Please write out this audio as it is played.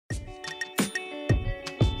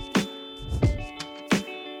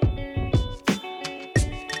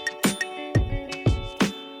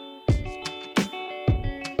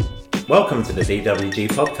Welcome to the DWG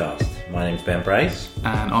podcast. My name's Ben Brace.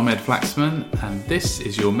 And I'm Ed Flaxman, and this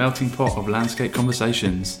is your melting pot of landscape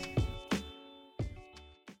conversations.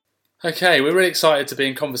 Okay, we're really excited to be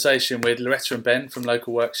in conversation with Loretta and Ben from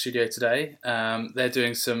Local Works Studio today. They're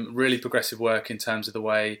doing some really progressive work in terms of the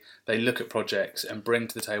way they look at projects and bring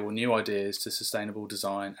to the table new ideas to sustainable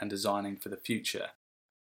design and designing for the future.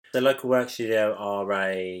 The Local Works Studio are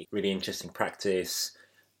a really interesting practice.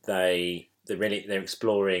 They're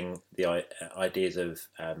exploring the ideas of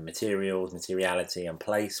materials, materiality and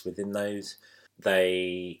place within those.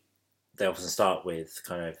 They often start with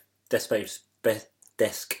kind of desk-based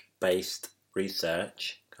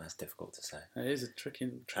research. That's difficult to say. It is a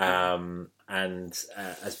tricky. And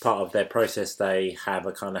as part of their process, they have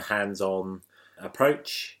a kind of hands-on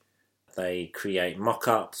approach. They create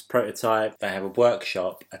mock-ups, prototype. They have a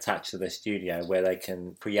workshop attached to their studio where they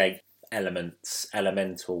can create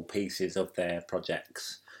elemental pieces of their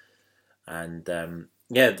projects. And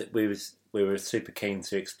we were super keen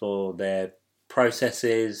to explore their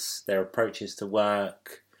processes, their approaches to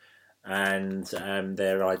work, and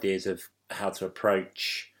their ideas of how to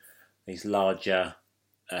approach these larger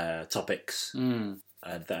topics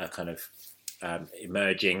that are kind of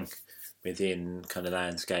emerging within kind of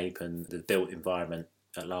landscape and the built environment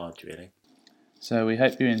at large, really. So we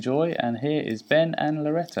hope you enjoy, and here is Ben and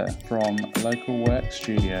Loretta from Local Works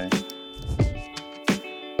Studio.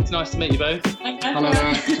 It's nice to meet you both. Hello.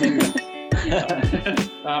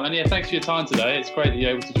 And yeah, thanks for your time today. It's great that you're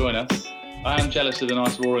able to join us. I am jealous of the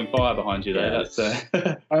nice roaring fire behind you, though. Yeah. That's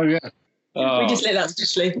Oh yeah. Oh. We just let that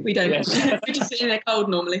sleep. We don't. Yeah. We just sit in there cold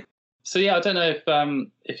normally. So yeah, I don't know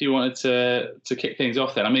if you wanted to kick things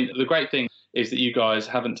off then. I mean, the great thing is that you guys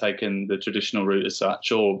haven't taken the traditional route as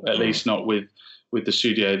such, or at least not with the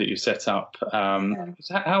studio that you set up.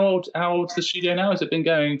 How old's the studio now? Has it been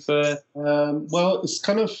going for? Well, it's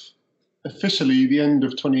kind of officially the end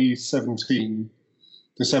of 2017,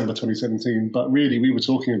 December 2017. But really, we were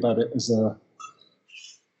talking about it as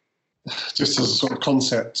just as a sort of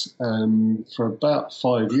concept for about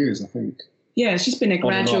 5 years, I think. Yeah, it's just been a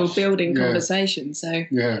gradual building Yeah. conversation. So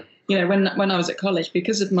Yeah. you know, when I was at college,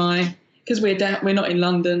 because we're not in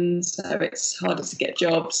London, so it's harder to get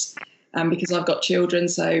jobs. Because I've got children,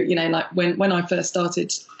 so you know, like when I first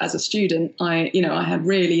started as a student, I had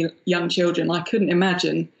really young children. I couldn't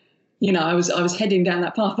imagine, I was heading down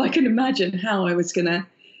that path. I couldn't imagine how I was going to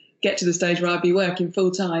get to the stage where I'd be working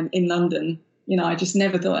full time in London. I just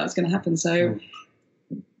never thought that was going to happen. So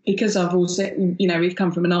because I've also, we've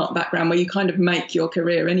come from an art background where you kind of make your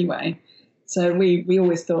career anyway. So we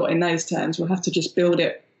always thought in those terms, we'll have to just build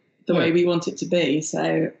it the way we want it to be.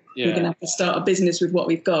 So we're going to have to start a business with what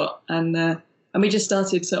we've got. And we just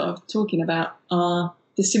started sort of talking about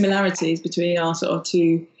the similarities between our sort of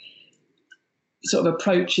two sort of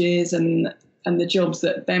approaches and the jobs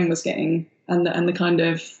that Ben was getting and the kind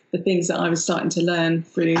of the things that I was starting to learn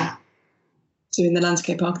through doing the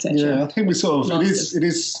landscape architecture. Yeah, I think we sort of Masters.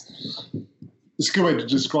 it's a good way to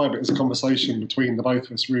describe it as a conversation between the both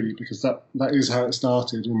of us, really, because that is how it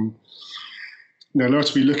started. And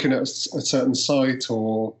Loretta will be looking at a certain site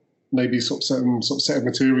or maybe certain set of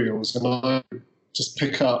materials, and I just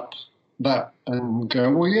pick up that and go,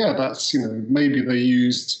 well, yeah, that's, maybe they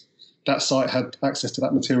used, that site had access to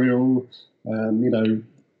that material,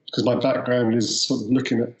 because my background is sort of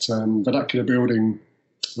looking at vernacular building,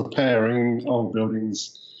 repairing old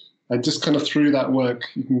buildings, and just kind of through that work,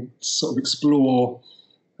 you can sort of explore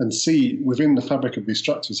and see within the fabric of these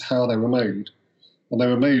structures how they were made. And they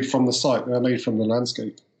were made from the site, they were made from the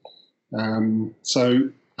landscape. So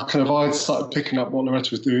I started picking up what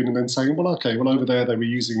Loretta was doing and then saying, well, over there they were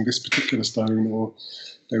using this particular stone, or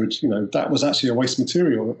they would, that was actually a waste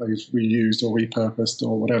material that they've reused or repurposed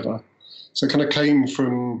or whatever. So it kind of came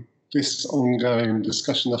from this ongoing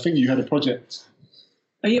discussion. I think you had a project.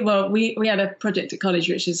 Oh, yeah, well, we had a project at college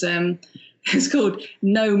which is it's called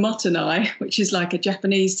No Motonai, which is like a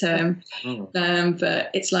Japanese term, but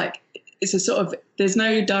it's a sort of, there's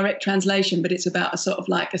no direct translation, but it's about a sort of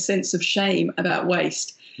like a sense of shame about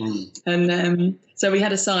waste. And so we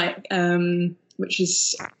had a site which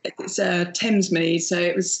is Thamesmead. So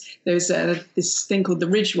there was this thing called the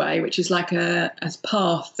Ridgeway, which is like a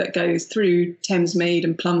path that goes through Thamesmead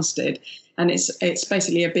and Plumstead, and it's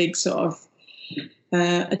basically a big sort of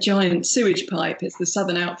a giant sewage pipe. It's the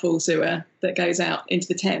southern outfall sewer that goes out into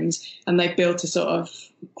the Thames, and they've built a sort of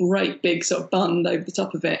great big sort of bund over the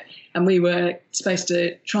top of it. And we were supposed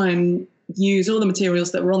to try and use all the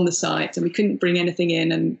materials that were on the site, and we couldn't bring anything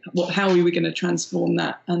in, and how we were going to transform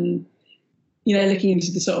that. And looking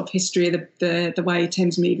into the sort of history of the way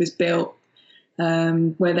Thamesmead was built,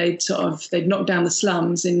 where they'd knock down the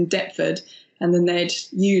slums in Deptford, and then they'd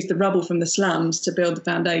use the rubble from the slums to build the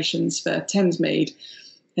foundations for Thamesmead.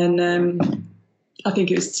 And I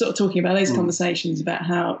think it was sort of talking about those conversations about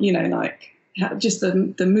how, how just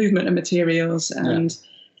the movement of materials, and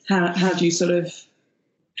how do you sort of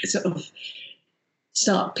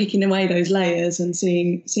start picking away those layers and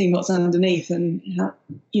seeing what's underneath, and how,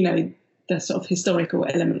 the sort of historical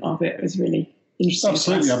element of it was really interesting.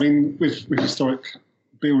 Absolutely. I mean, with historic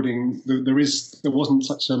building, there wasn't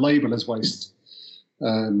such a label as waste.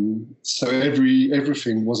 So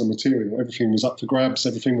everything was a material, everything was up for grabs,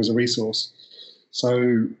 everything was a resource. So,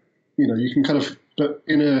 you can kind of, but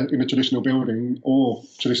in a traditional building or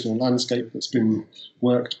traditional landscape that's been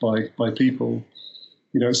worked by people,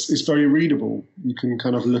 it's very readable. You can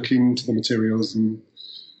kind of look into the materials and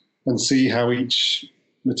see how each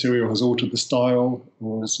material has altered the style,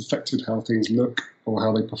 or has affected how things look, or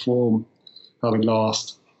how they perform, how they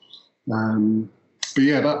last. But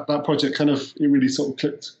yeah, that project it really sort of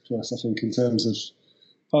clicked for us, I think, in terms of,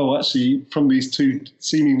 actually, from these two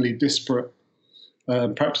seemingly disparate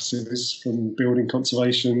practices, from building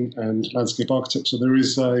conservation and landscape architecture, there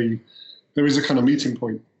is a kind of meeting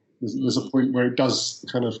point. There's a point where it does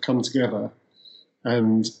kind of come together,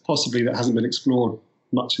 and possibly that hasn't been explored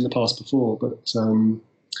much in the past before. But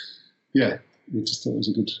we just thought it was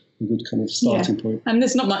a good kind of starting point. And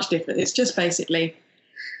there's not much different. It's just basically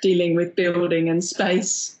dealing with building and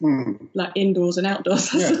space, like indoors and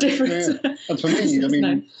outdoors. That's the difference. Yeah. And for me, I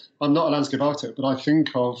mean, I'm not a landscape architect, but I think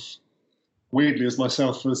of, weirdly, as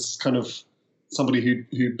myself as kind of somebody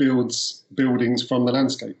who builds buildings from the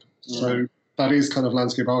landscape. So that is kind of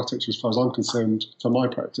landscape architecture as far as I'm concerned for my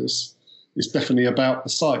practice. It's definitely about the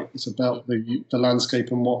site. It's about the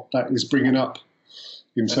landscape and what that is bringing up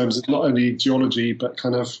in terms of not only geology, but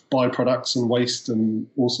kind of byproducts and waste and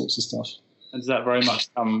all sorts of stuff. And does that very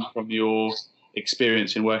much come from your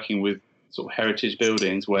experience in working with sort of heritage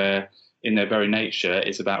buildings, where in their very nature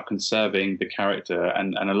it's about conserving the character,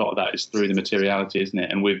 and a lot of that is through the materiality, isn't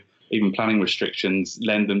it? And with even planning restrictions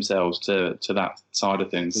lend themselves to that side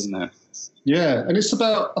of things, isn't it? Yeah, and it's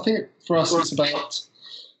about, I think for us, it's about,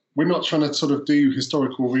 we're not trying to sort of do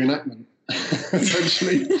historical reenactment.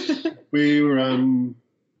 Essentially, we're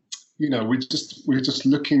just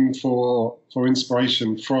looking for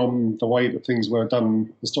inspiration from the way that things were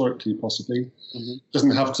done historically, possibly. It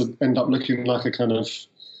doesn't have to end up looking like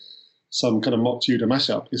some kind of mock Tudor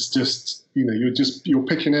mashup. It's just, you're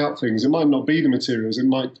picking out things. It might not be the materials, it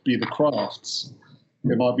might be the crafts,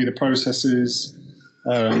 it might be the processes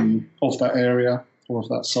of that area or of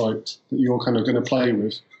that site that you're kind of going to play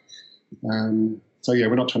with.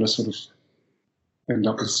 We're not trying to sort of end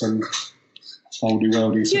up with some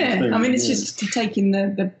oldie-worldy sort of thing. I mean, it's just taking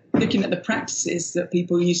the looking at the practices that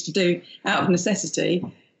people used to do out of necessity,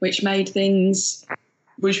 which made things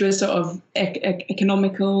which were sort of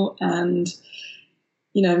economical and,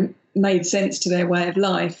 made sense to their way of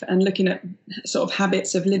life, and looking at sort of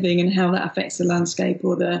habits of living and how that affects the landscape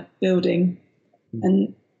or the building.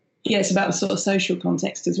 And it's about the sort of social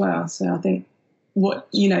context as well. So I think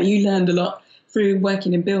you learned a lot through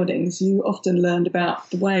working in buildings. You often learned about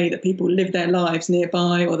the way that people lived their lives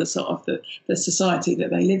nearby, or the sort of the society that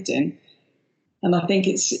they lived in. And I think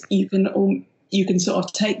you can sort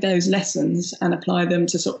of take those lessons and apply them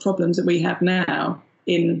to sort of problems that we have now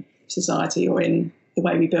in society or in the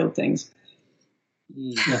way we build things.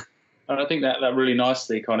 Yeah. And I think that really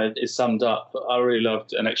nicely kind of is summed up. I really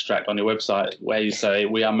loved an extract on your website where you say,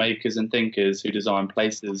 "We are makers and thinkers who design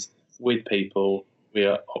places with people. We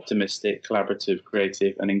are optimistic, collaborative,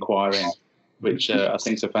 creative and inquiring," which I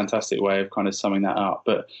think is a fantastic way of kind of summing that up.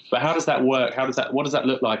 But how does that work? What does that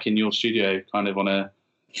look like in your studio, kind of on a...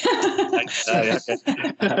 I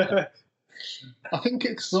think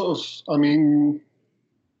it's sort of,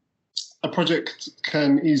 a project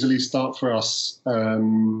can easily start for us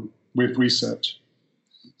with research.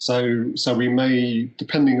 So we may,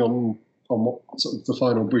 depending on what sort of the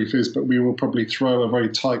final brief is, but we will probably throw a very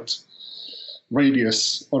tight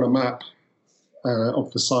radius on a map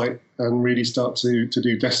of the site and really start to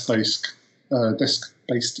do desk-based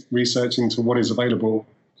research into what is available.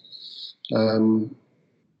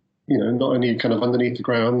 Not only kind of underneath the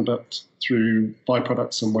ground, but through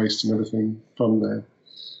byproducts and waste and everything from there.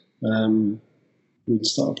 We'd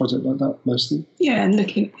start a project like that mostly. Yeah, and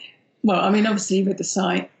obviously with the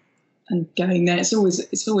site and going there, it's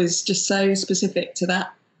always just so specific to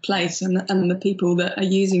that place and the people that are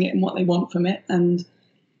using it and what they want from it.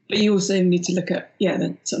 But you also need to look at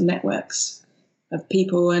the sort of networks of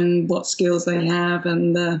people and what skills they have,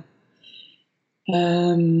 and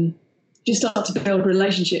you start to build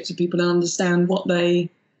relationships with people and understand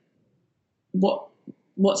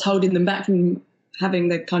what's holding them back from having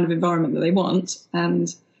the kind of environment that they want,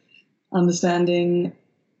 and understanding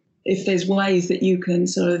if there's ways that you can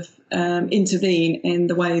sort of intervene in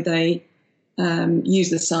the way they use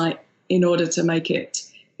the site in order to make it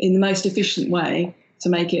in the most efficient way, to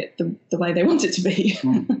make it the way they want it to be.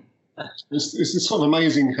 It's sort of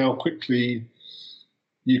amazing how quickly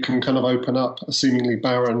you can kind of open up a seemingly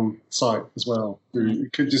barren site as well.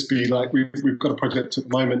 It could just be like we've got a project at the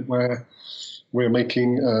moment where we're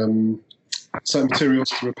making certain materials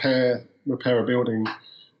to repair a building,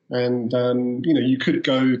 and you could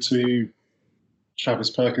go to Travis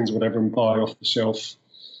Perkins or whatever and buy off the shelf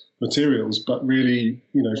materials, but really,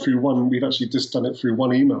 we've actually just done it through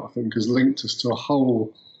one email, I think, has linked us to a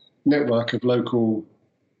whole network of local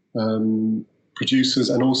producers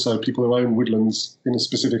and also people who own woodlands in a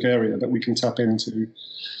specific area that we can tap into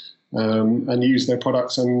and use their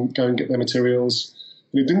products and go and get their materials.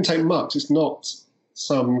 And it didn't take much. It's not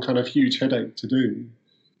some kind of huge headache to do.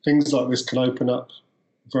 Things like this can open up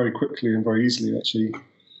very quickly and very easily, actually,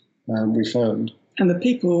 we found. And the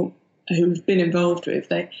people who've been involved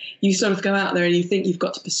with, you sort of go out there and you think you've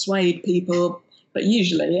got to persuade people, but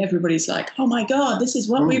usually everybody's like, oh my God, this is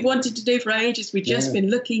what we've wanted to do for ages. We've just been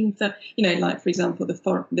looking for, like, for example,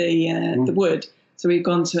 the wood. So we've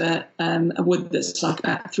gone to a wood that's like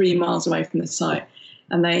about 3 miles away from the site,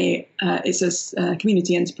 and it's a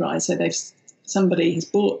community enterprise. So somebody has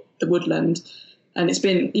bought the woodland, and it's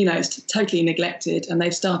been, it's totally neglected, and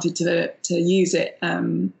they've started to use it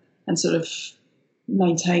and sort of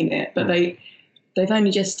maintain it, but they've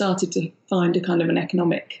only just started to find a kind of an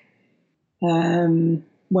economic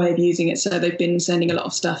way of using it. So they've been sending a lot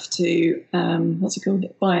of stuff to what's it called,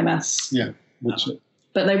 biomass. Yeah,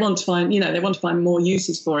 but they want to find more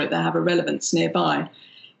uses for it that have a relevance nearby,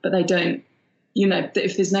 but they don't.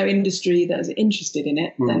 If there's no industry that is interested in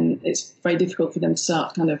it, then it's very difficult for them to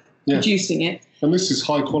start kind of producing it. And this is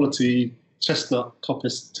high quality chestnut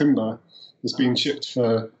coppice timber that's being shipped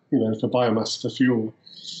for biomass, for fuel.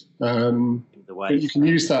 But you can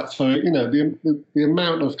use that for, the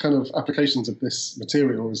amount of kind of applications of this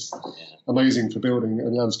material is amazing for building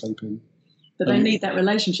and landscaping. But they need that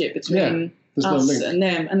relationship between us and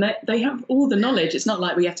them. And they have all the knowledge. It's not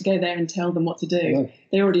like we have to go there and tell them what to do. No.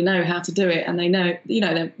 They already know how to do it. And they know,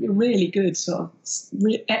 they're really good, sort of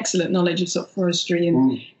excellent knowledge of sort of forestry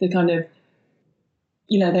and the kind of,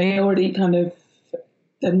 they already kind of,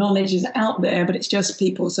 the knowledge is out there, but it's just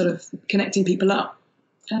people sort of connecting people up.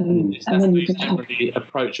 And then you can generally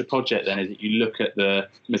approach a project then, is that you look at the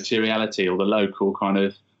materiality or the local kind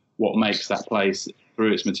of what makes that place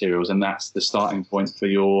through its materials, and that's the starting point for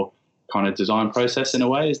your kind of design process in a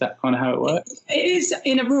way? Is that kind of how it works? It is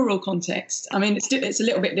in a rural context. I mean, it's a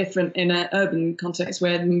little bit different in an urban context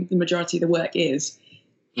where the majority of the work is.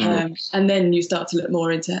 And then you start to look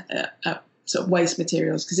more into sort of waste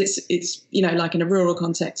materials, because it's like in a rural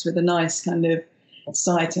context with a nice kind of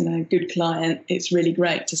site and a good client, it's really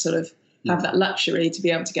great to sort of have that luxury to be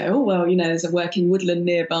able to go, oh well, there's a working woodland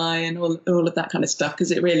nearby and all of that kind of stuff,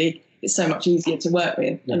 because it's so much easier to work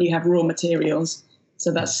with and you have raw materials.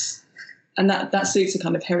 So that suits a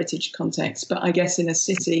kind of heritage context. But I guess in a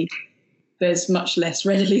city there's much less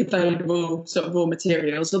readily available sort of raw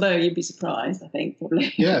materials, although you'd be surprised, I think,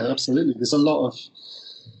 probably. Yeah, absolutely. There's a lot of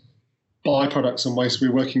byproducts and waste.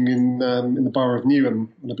 We're working in the borough of Newham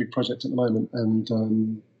on a big project at the moment,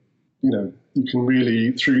 and you can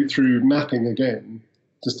really through mapping again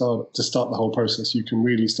to start the whole process. You can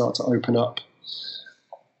really start to open up.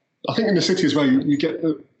 I think in the city as well, you get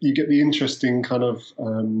the interesting kind of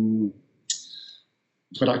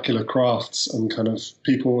vernacular crafts and kind of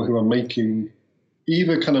people who are making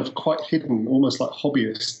either kind of quite hidden, almost like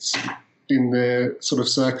hobbyists in their sort of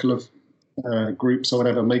circle of groups or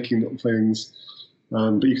whatever, making little things,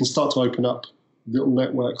 but you can start to open up little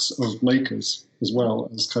networks of makers as well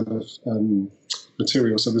as kind of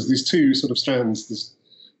material. So there's these two sort of strands. There's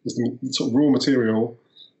the sort of raw material,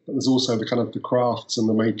 but there's also the kind of the crafts and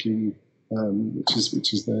the making,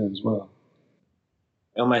 which is there as well.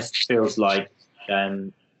 It almost feels like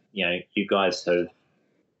you guys have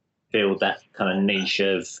filled that kind of niche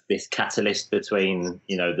of this catalyst between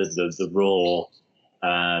the raw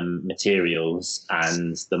materials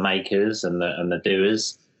and the makers and the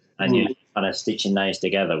doers, and you're kind of stitching those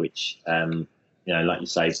together, which like you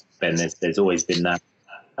say, Ben, there's always been that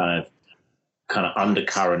kind of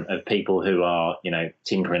undercurrent of people who are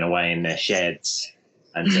tinkering away in their sheds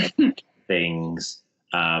and things,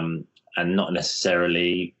 and not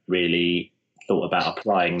necessarily really thought about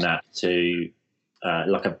applying that to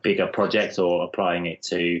like a bigger project or applying it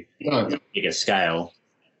to a bigger scale.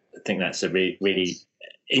 I think that's a really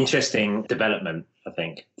interesting development, I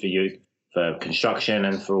think, for you, for construction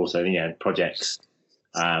and for also, projects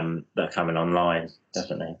that are coming online,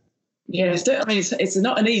 definitely. Yeah, I mean, it's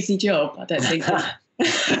not an easy job, I don't think.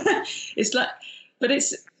 It's like, but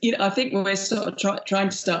it's, I think we're sort of trying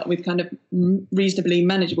to start with kind of reasonably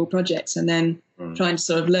manageable projects and then trying to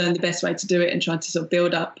sort of learn the best way to do it and trying to sort of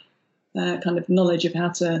build up kind of knowledge of how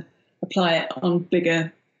to apply it on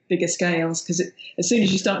bigger scales. Because as soon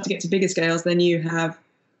as you start to get to bigger scales, then you have,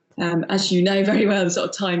 as you know very well, the sort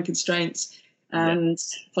of time constraints and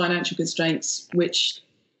financial constraints, which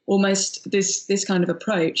almost this kind of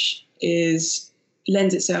approach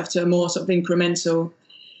lends itself to a more sort of incremental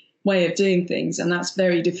way of doing things, and that's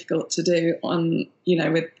very difficult to do on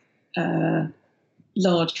with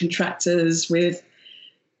large contractors, with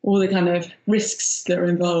all the kind of risks that are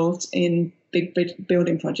involved in big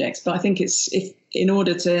building projects. But I think because it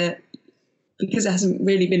hasn't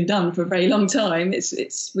really been done for a very long time,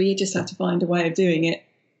 we just have to find a way of doing it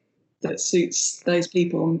that suits those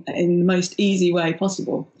people in the most easy way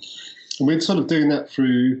possible. And we're sort of doing that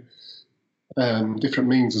through different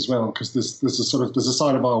means as well, because there's a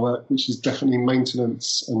side of our work which is definitely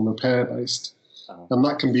maintenance and repair based, and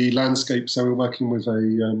that can be landscape. So we're working with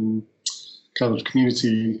a kind of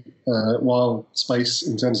community wild space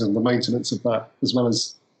in terms of the maintenance of that, as well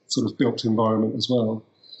as sort of built environment as well.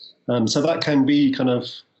 So that can be kind of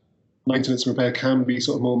maintenance and repair can be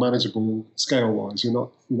sort of more manageable scale wise. You're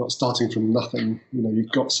not starting from nothing.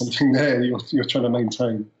 You've got something there you're trying to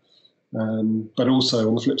maintain. But also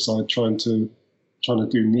on the flip side, trying to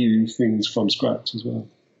do new things from scratch as well.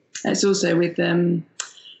 It's also with the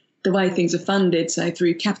way things are funded, so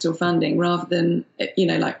through capital funding rather than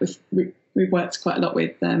like we've worked quite a lot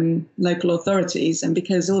with local authorities, and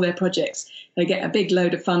because all their projects they get a big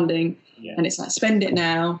load of funding, and it's like spend it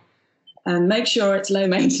now and make sure it's low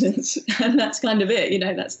maintenance, and that's kind of it.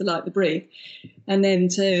 That's the brief, and then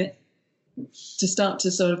to start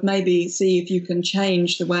to sort of maybe see if you can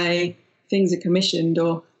change the way things are commissioned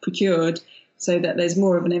or procured so that there's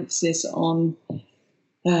more of an emphasis on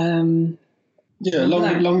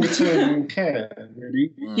longer term care, really.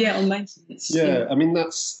 On maintenance. I mean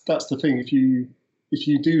that's the thing. If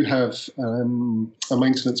you do have a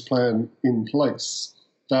maintenance plan in place,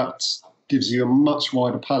 that gives you a much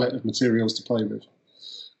wider palette of materials to play with.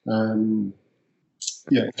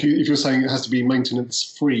 If you're saying it has to be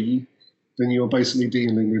maintenance free, then you're basically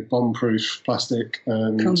dealing with bomb-proof plastic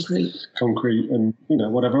and concrete and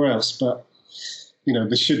whatever else. But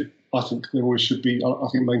I think there always should be. I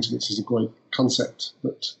think maintenance is a great concept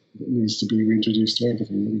that needs to be reintroduced to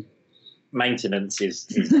everything. Really. Maintenance is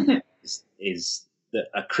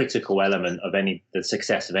a critical element of the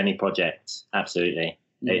success of any project. Absolutely,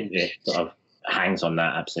 it sort of hangs on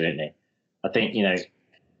that. Absolutely, I think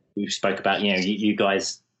we spoke about you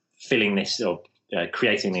guys filling this or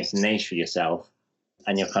creating this niche for yourself,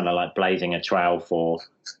 and you're kind of like blazing a trail for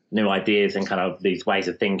new ideas and kind of these ways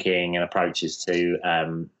of thinking and approaches to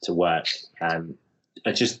work.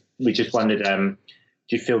 We just wondered, do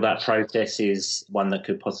you feel that process is one that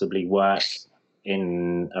could possibly work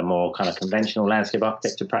in a more kind of conventional landscape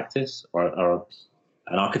architecture practice or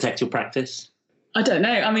an architectural practice? I don't know.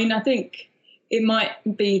 I mean, I think it might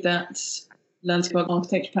be that landscape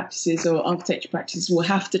architecture practices or architecture practices will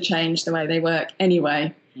have to change the way they work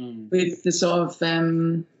anyway, with the sort of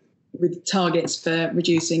with targets for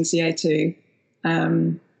reducing CO2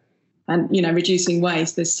 and reducing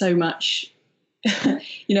waste. There's so much, all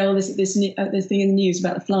this thing in the news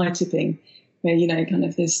about the fly tipping, where kind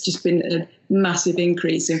of there's just been a massive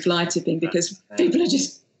increase in fly tipping because people are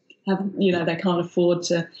just they can't afford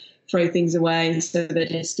to throw things away, so they're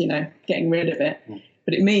just getting rid of it.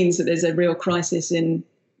 But it means that there's a real crisis in,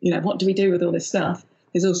 what do we do with all this stuff?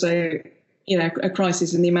 There's also, a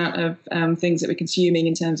crisis in the amount of things that we're consuming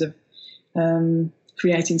in terms of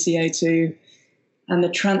creating CO2 and the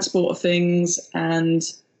transport of things. And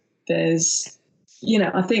there's,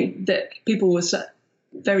 I think that people will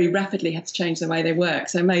very rapidly have to change the way they work.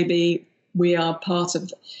 So maybe we are part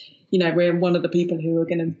of, we're one of the people who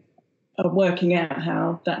are working out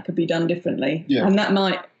how that could be done differently. And that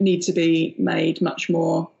might need to be made much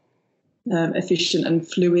more efficient and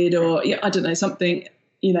fluid, or I don't know, something,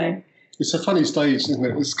 It's a funny stage, isn't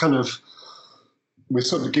it? It's kind of, we're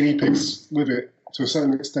sort of guinea pigs with it to a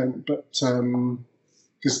certain extent, but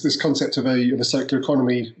this concept of a circular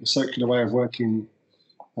economy, a circular way of working,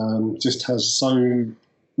 just has so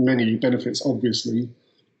many benefits, obviously.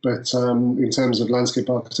 But in terms of landscape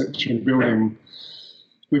architecture and building,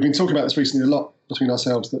 we've been talking about this recently a lot between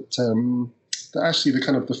ourselves, that that actually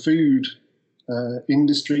the food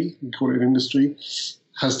industry, we call it an industry,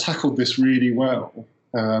 has tackled this really well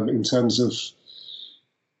in terms of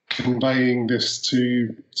conveying this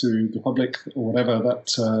to the public or whatever,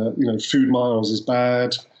 that food miles is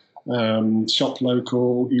bad, shop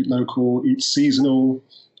local, eat seasonal,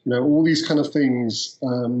 all these kind of things.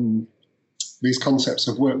 These concepts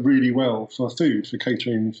have worked really well for food, for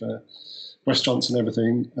catering, for restaurants and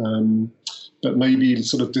everything. But maybe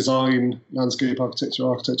sort of design, landscape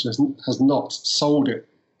architecture has not sold it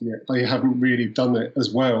yet. They haven't really done it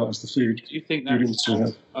as well as the food. Do you think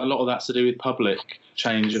that a lot of that's to do with public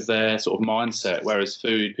change of their sort of mindset? Whereas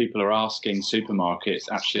food, people are asking supermarkets,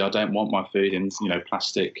 actually, I don't want my food in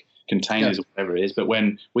plastic containers or whatever it is. But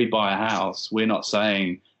when we buy a house, we're not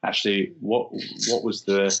saying, actually, what was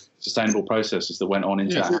the sustainable processes that went on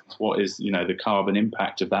into that house? What is the carbon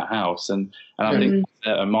impact of that house? And I think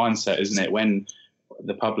a mindset, isn't it? When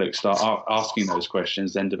the public start asking those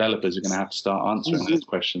questions, then developers are going to have to start answering those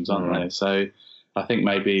questions, aren't they? So I think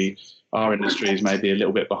maybe our industry is maybe a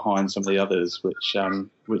little bit behind some of the others,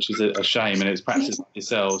 which is a shame. And it's practices like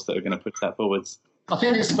yourselves that are going to push that forwards. I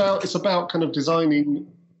think it's about kind of designing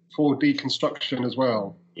for deconstruction as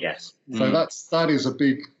well. Yes. So that is a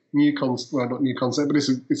big new concept. Well, not new concept, but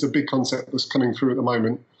it's a big concept that's coming through at the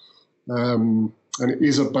moment, and it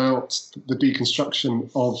is about the deconstruction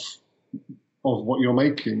of what you're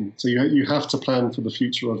making. So you have to plan for the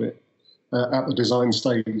future of it at the design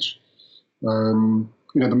stage. The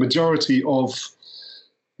majority of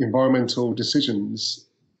environmental decisions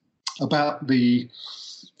about the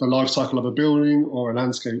life cycle of a building or a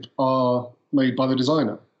landscape are made by the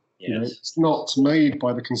designer. Yes. It's not made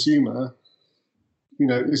by the consumer.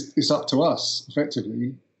 It's up to us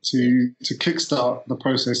effectively to kickstart the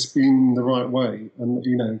process in the right way, and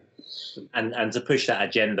to push that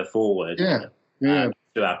agenda forward.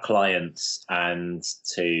 To our clients and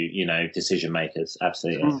to decision makers.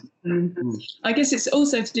 Absolutely. I guess it's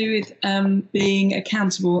also to do with being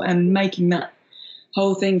accountable and making that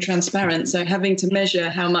whole thing transparent. So having to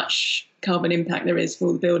measure how much carbon impact there is for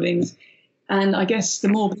all the buildings. And I guess the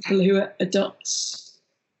more people who adopt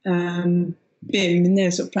BIM in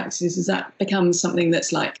their sort of practices, as that becomes something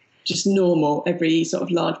that's like just normal, every sort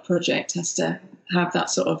of large project has to have that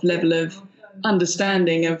sort of level of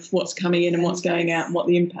understanding of what's coming in and what's going out and what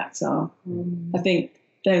the impacts are. I think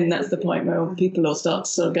then that's the point where people will start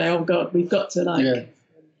to sort of go, oh God, we've got to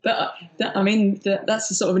But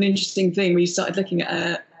that's a sort of an interesting thing. We started looking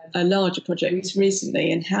at a larger project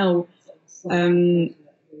recently and how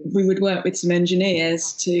we would work with some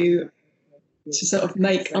engineers to sort of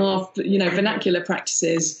make our vernacular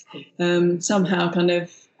practices somehow kind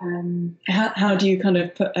of how do you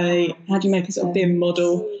make a sort of BIM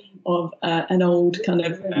model of an old kind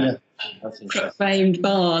of framed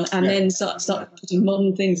barn and then start putting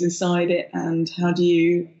modern things inside it, and how do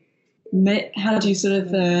you sort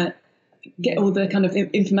of get all the kind of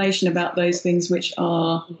information about those things which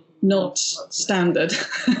are not standard.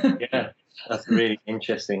 That's a really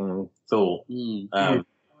interesting thought.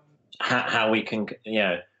 How we can,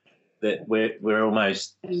 that we're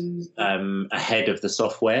almost ahead of the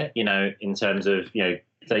software, in terms of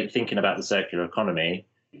thinking about the circular economy,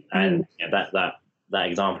 and that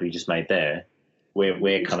example you just made there,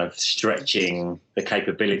 we're kind of stretching the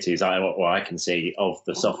capabilities I can see of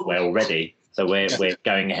the software already. So we're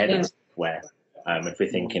going ahead of the software. If we're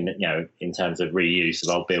thinking, in terms of reuse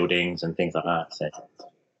of old buildings and things like that. So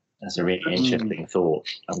that's a really interesting thought.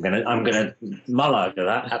 I'm gonna mull over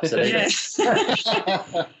that. Absolutely.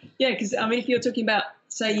 Because if you're talking about,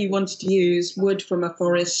 say, you wanted to use wood from a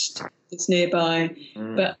forest that's nearby,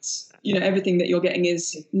 but everything that you're getting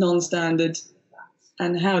is non-standard,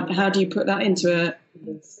 and how do you put that into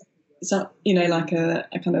like a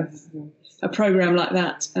kind of a program like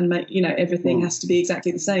that, and make everything has to be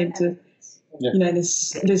exactly the same to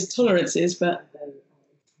there's tolerances, but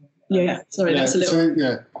that's a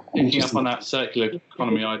little picking up on that circular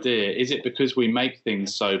economy idea. Is it because we make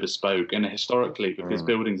things so bespoke, and historically because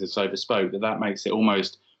buildings are so bespoke, that makes it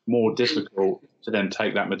almost more difficult to then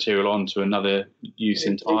take that material on to another use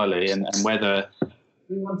entirely, and whether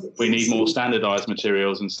we need more standardised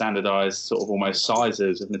materials and standardised sort of almost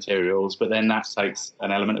sizes of materials, but then that takes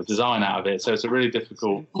an element of design out of it. So it's a really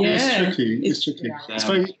difficult... It's tricky. Yeah.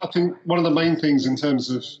 I think one of the main things in terms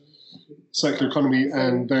of circular economy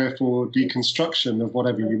and therefore deconstruction of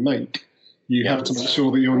whatever you make, you have to make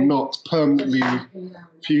sure that you're not permanently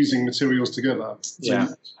fusing materials together.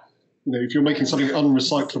 So, if you're making something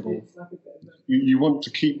unrecyclable, You want to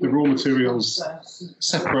keep the raw materials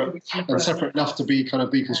separate and separate enough to be kind of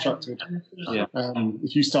deconstructed. Yeah.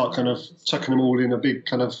 If you start kind of chucking them all in a big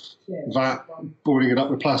kind of vat, boarding it up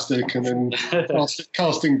with plastic, and then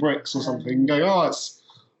casting bricks or something, go, oh, it's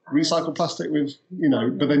recycled plastic with,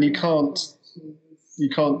 but then you can't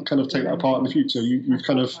kind of take that apart in the future. You've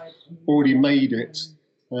kind of already made it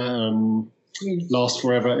last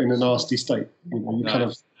forever in a nasty state.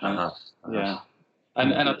 Yeah.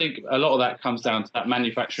 And I think a lot of that comes down to that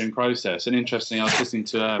manufacturing process. And interestingly, I was listening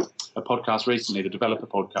to a podcast recently, the Developer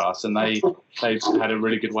Podcast, and they had a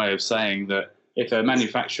really good way of saying that if a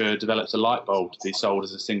manufacturer develops a light bulb to be sold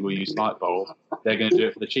as a single-use light bulb, they're going to do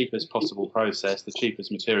it for the cheapest possible process, the cheapest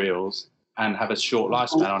materials, and have a short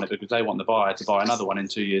lifespan on it because they want the buyer to buy another one in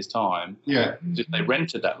 2 years' time. Yeah. If they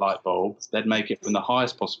rented that light bulb, they'd make it from the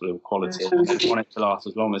highest possible quality and they'd want it to last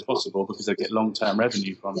as long as possible because they get long-term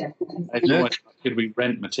revenue from it. Could we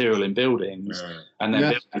rent material in buildings and then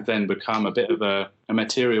buildings then become a bit of a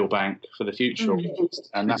material bank for the future almost?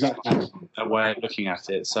 And that's a way of looking at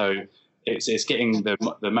it. So it's getting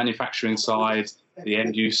the manufacturing side, the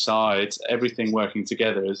end-use side, everything working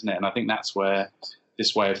together, isn't it? And I think that's where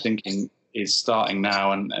this way of thinking is starting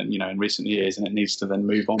now and in recent years, and it needs to then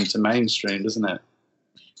move on to mainstream, doesn't it?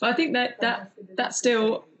 So I think that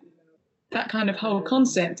still, that kind of whole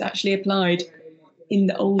concept actually applied in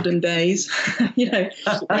the olden days. Like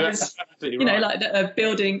a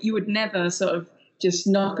building, you would never sort of just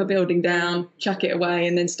knock a building down, chuck it away,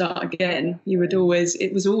 and then start again.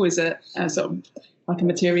 It was always a sort of like a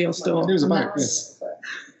material store. It was a bank, yes.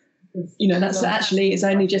 That's actually, it's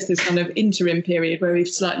only just this kind of interim period where we've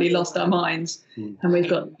slightly lost our minds, and we've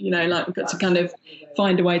got, we've got to kind of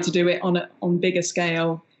find a way to do it on bigger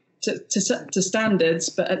scale to standards,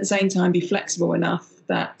 but at the same time be flexible enough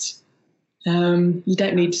that you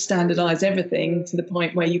don't need to standardise everything to the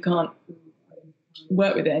point where you can't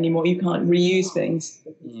work with it anymore. You can't reuse things.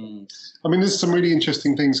 I mean, there's some really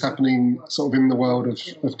interesting things happening sort of in the world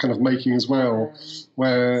of kind of making as well,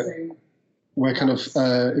 where kind of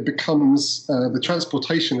it becomes the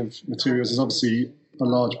transportation of materials is obviously a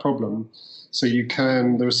large problem. So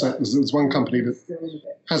there's one company that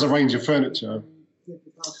has a range of furniture,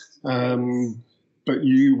 but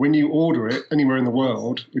when you order it anywhere in the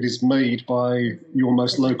world, it is made by your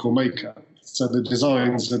most local maker. So the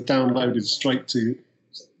designs are downloaded straight to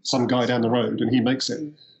some guy down the road, and he makes it.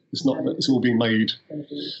 It's not that it's all being made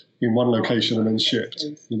in one location and then shipped.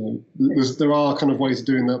 There are kind of ways of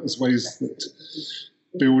doing that. There's ways that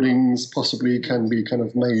buildings possibly can be kind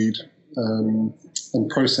of made and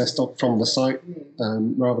processed up from the site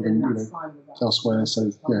rather than elsewhere.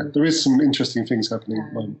 So there is some interesting things happening at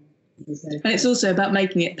the moment. And it's also about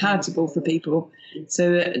making it palatable for people.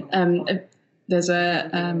 So that, there's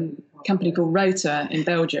a company called Rota in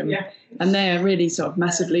Belgium, and they're really sort of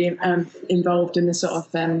massively involved in the sort of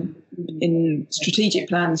in strategic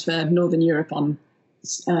plans for Northern Europe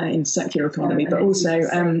in circular economy, but also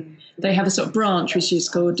they have a sort of branch which is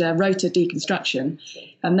called Rota Deconstruction,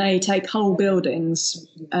 and they take whole buildings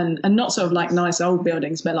and not sort of like nice old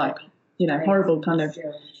buildings, but like horrible kind of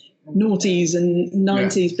noughties and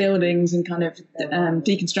 90s buildings and kind of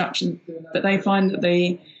deconstruction. But they find that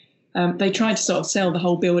they try to sort of sell the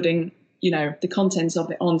whole building, the contents of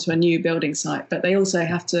it onto a new building site, but they also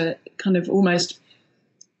have to kind of almost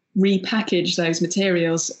repackage those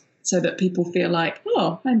materials so that people feel like,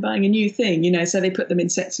 oh, I'm buying a new thing, so they put them in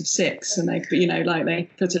sets of 6 and they put, they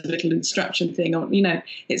put a little instruction thing on,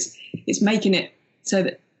 it's making it so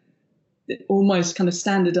that almost kind of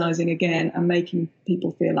standardizing again and making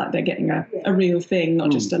people feel like they're getting a real thing,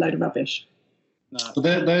 not just a load of rubbish. But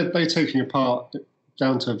they're taking apart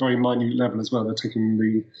down to a very minute level as well. They're taking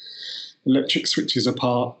the electric switches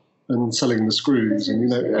apart and selling the screws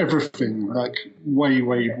and everything like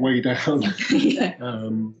way down.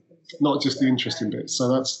 Not just the interesting bits. So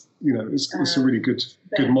that's it's a really good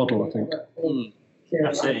model, I think.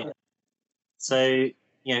 Absolutely. So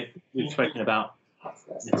we've spoken about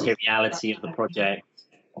materiality of the project,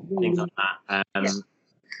 things like that.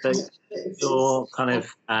 So your kind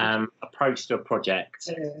of approach to a project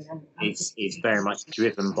is very much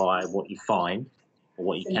driven by what you find or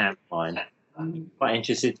what you can find. I'm quite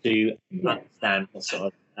interested to understand what sort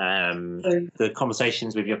of the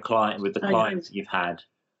conversations with clients that you've had.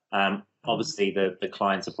 Obviously, the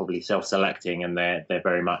clients are probably self-selecting and they're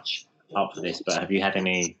very much up for this. But have you had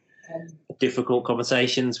any difficult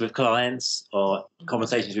conversations with clients or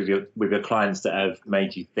conversations with your clients that have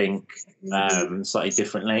made you think slightly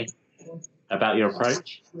differently about your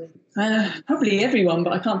approach? Probably everyone,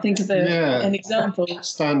 but I can't think of an example.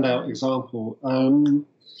 Standout example.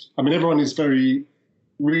 I mean, everyone is very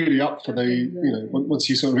really up for once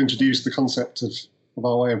you sort of introduce the concept of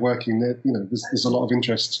our way of working, there, there's a lot of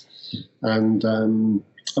interest, and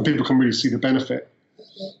people can really see the benefit.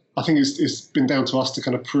 I think it's been down to us to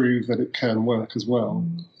kind of prove that it can work as well.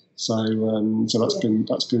 So that's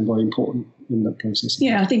been very important in that process.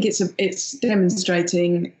 Yeah, I think it's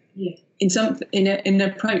demonstrating in an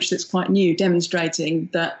approach that's quite new, demonstrating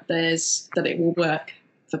that it will work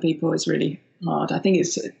for people is really hard. I think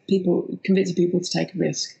it's convincing people to take a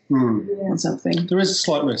risk on something. There is a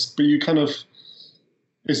slight risk, but you kind of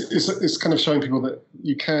it's kind of showing people that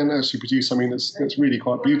you can actually produce something that's really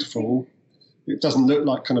quite beautiful. It doesn't look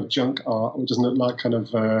like kind of junk art, or it doesn't look like kind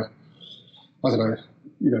of I don't know.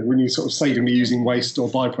 When you sort of say to me using waste or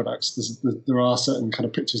byproducts, there are certain kind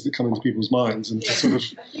of pictures that come into people's minds, and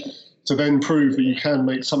to then prove that you can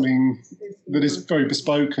make something that is very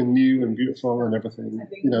bespoke and new and beautiful and everything.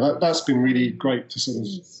 That's been really great to sort of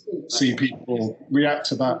see people react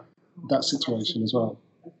to that situation as well.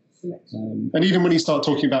 And even when you start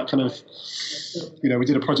talking about kind of, we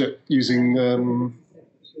did a project using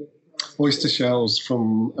oyster shells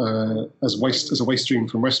from as a waste stream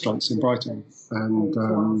from restaurants in Brighton,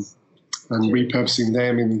 and repurposing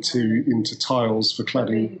them into tiles for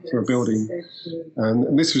cladding for a building.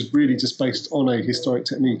 And this was really just based on a historic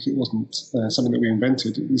technique. It wasn't something that we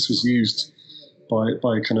invented. This was used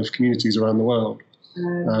by kind of communities around the world.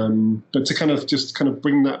 But to kind of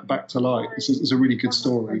bring that back to light, it's a really good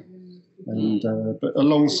story. And but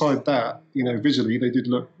alongside that, visually they did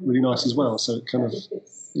look really nice as well. So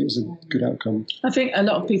it was a good outcome. I think a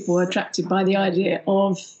lot of people are attracted by the idea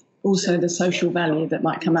of also the social value that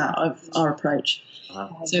might come out of our approach.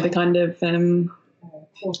 So the kind of,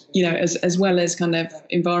 as well as kind of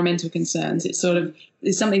environmental concerns, it's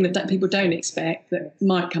something that people don't expect that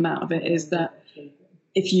might come out of it, is that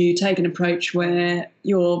if you take an approach where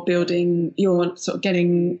you're sort of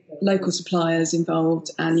getting local suppliers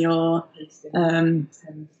involved, and you're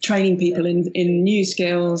training people in new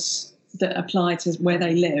skills that apply to where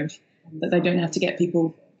they live, that they don't have to get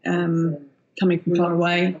people coming from far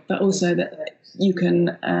away, but also that you can,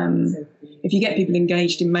 if you get people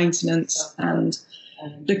engaged in maintenance and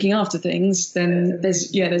looking after things, then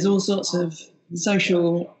there's all sorts of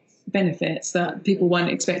social benefits that people weren't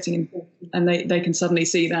expecting, and they can suddenly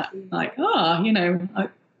see that, like,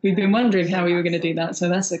 we've been wondering how we were going to do that, so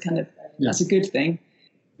that's a good thing.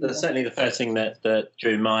 Certainly the first thing that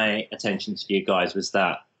drew my attention to you guys was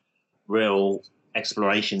that real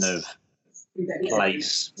exploration of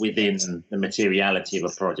place within the materiality of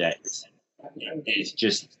a project. It's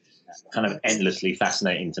just kind of endlessly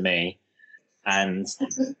fascinating to me, and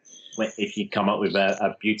if you come up with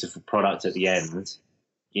a beautiful product at the end,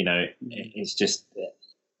 it's just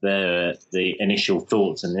the initial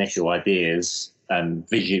thoughts and initial ideas and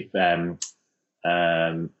pictures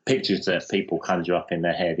that people conjure up in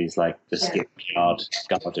their head is like the skipyard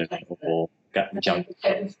garden or junk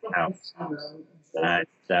house. And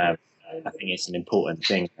I think it's an important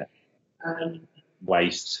thing that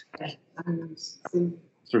waste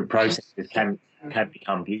through processes can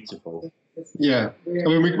become beautiful. Yeah, I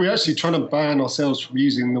mean, we're actually trying to ban ourselves from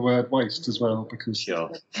using the word waste as well, because Sure.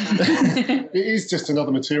 it is just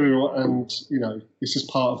another material, and it's just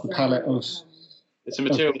part of the palette of. It's a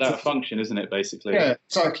material without a function, isn't it? Basically. Yeah,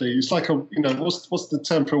 exactly. It's like what's the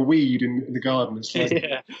term for a weed in the garden? It's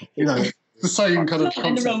like the same kind of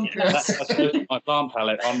in the wrong concept. place. I suppose my plant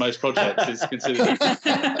palette on most projects is considered.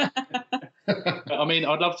 I mean,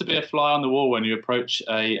 I'd love to be a fly on the wall when you approach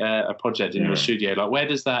a project in your studio. Like, where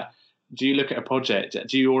does that? Do you look at a project?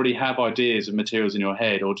 Do you already have ideas of materials in your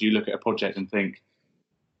head, or do you look at a project and think,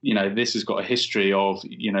 this has got a history of,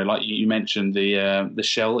 like you mentioned the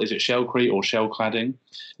shell. Is it shellcrete or shell cladding?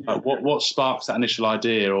 What sparks that initial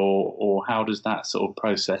idea, or how does that sort of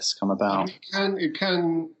process come about? It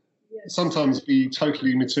can sometimes be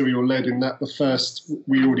totally material led, in that the first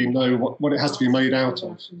we already know what it has to be made out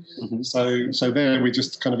of. Mm-hmm. So there we're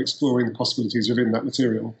just kind of exploring the possibilities within that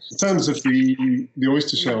material. In terms of the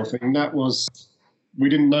oyster shell thing, we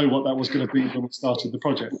didn't know what that was going to be when we started the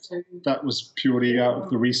project. That was purely out of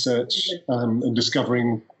the research and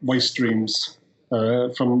discovering waste streams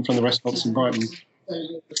from the restaurants in Brighton.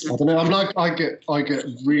 I don't know. I get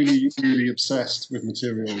really, really obsessed with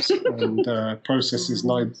materials and processes,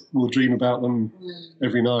 and I will dream about them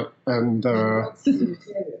every night. And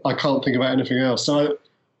I can't think about anything else. So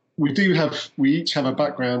we each have a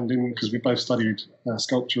background in, because we both studied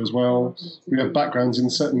sculpture as well. We have backgrounds in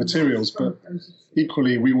certain materials, but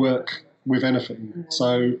equally we work with anything.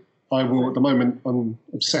 So at the moment, I'm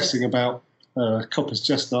obsessing about coppice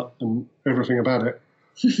chestnut and everything about it.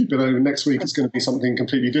 But next week it's going to be something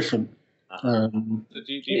completely different.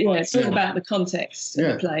 It's all about the context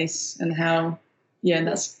of the place and how. Yeah, and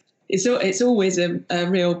it's always a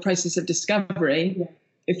real process of discovery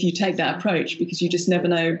if you take that approach, because you just never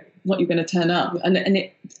know what you're going to turn up. And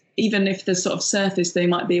even if the sort of surface, they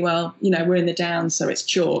might be, well, we're in the Downs, so it's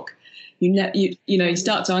chalk. You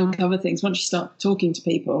start to uncover things once you start talking to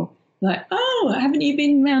people. Like, oh, haven't you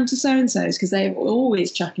been round to so-and-so's? Because they're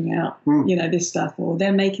always chucking out, this stuff, or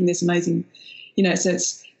they're making this amazing, so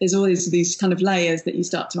there's all these kind of layers that you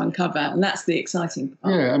start to uncover, and that's the exciting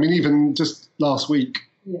part. Yeah, I mean, even just last week,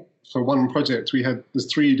 for one project,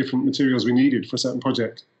 there's 3 different materials we needed for a certain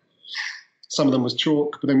project. Some of them was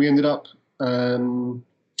chalk, but then we ended up,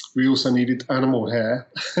 we also needed animal hair.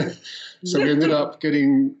 So we ended up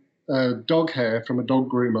getting dog hair from a dog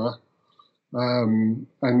groomer. And,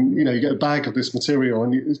 you get a bag of this material,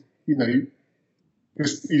 and, you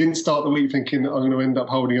didn't start the week thinking, I'm going to end up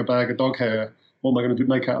holding a bag of dog hair. What am I going to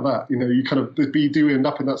make out of that? You do end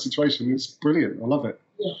up in that situation. It's brilliant. I love it.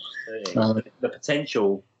 Yeah. The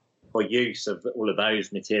potential for use of all of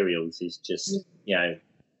those materials is just,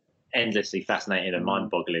 endlessly fascinating and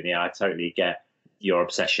mind-boggling. Yeah, I totally get your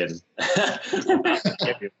obsession. I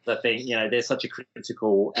think, there's such a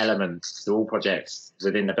critical element to all projects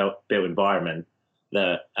within the built environment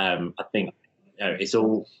that I think it's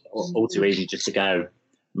all too easy just to go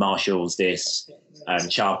Marshalls this and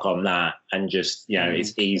chalk on that and just,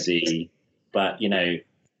 it's easy. But,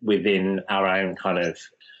 within our own kind of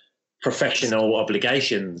professional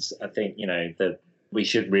obligations, I think, that we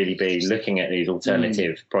should really be looking at these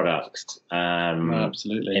alternative products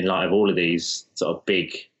absolutely, in light of all of these sort of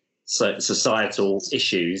big societal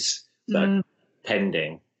issues that are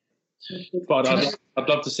pending. But I'd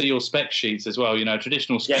love to see your spec sheets as well.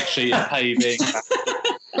 Traditional spec sheet of paving,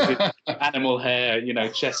 with animal hair,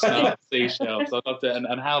 chestnut, seashells. I'd love to,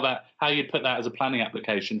 and how you'd put that as a planning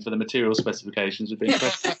application for the material specifications would be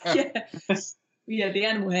incredible. Yeah, the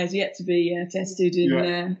animal hair's yet to be tested,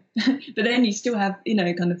 but then you still have,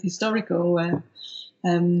 kind of historical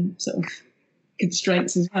sort of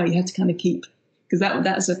constraints as well. You have to kind of keep, because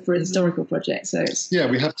that's for a historical project. So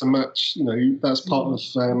we have to match. That's part of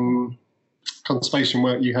conservation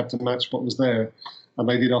work. You have to match what was there, and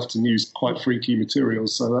they did often use quite freaky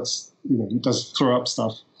materials. So that's it does throw up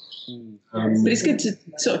stuff. But it's good to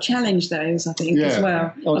sort of challenge those, I think, as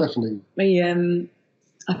well. Oh, definitely.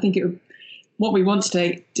 I think what we want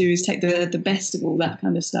to do is take the best of all that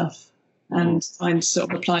kind of stuff and try and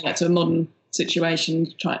sort of apply that to a modern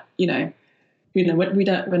situation. We're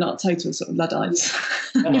not total sort of Luddites.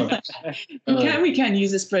 We can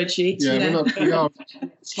use a spreadsheet. Yeah, we are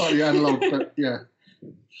slightly analog, but yeah.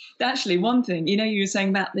 Actually, one thing, you were saying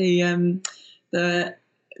about the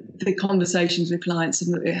conversations with clients,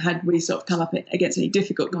 and had we sort of come up against any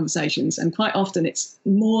difficult conversations, and quite often it's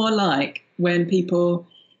more like when people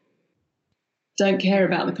don't care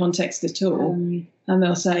about the context at all, and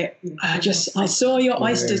they'll say, I saw your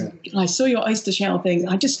oyster shell thing.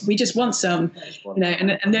 We just want some,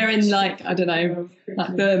 and they're in like, I don't know,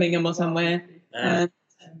 like Birmingham or somewhere, and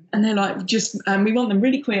they're like, we want them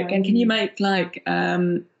really quick. And can you make like,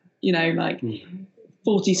 like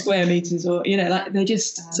 40 square meters, or like they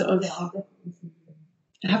just sort of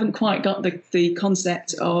haven't quite got the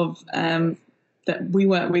concept of that we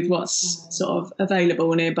work with what's sort of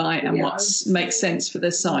available nearby and what makes sense for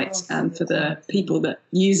the site and for the people that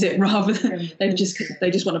use it, rather than they just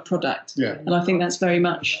want a product. Yeah. And I think that's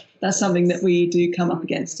something that we do come up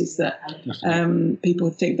against, is that people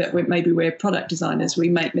think that maybe we're product designers, we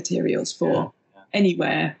make materials for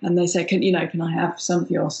anywhere, and they say, can I have some of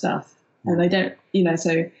your stuff? And they don't,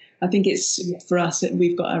 so I think it's for us that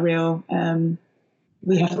we've got a real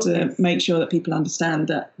we have to make sure that people understand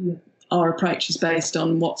that our approach is based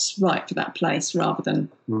on what's right for that place, rather than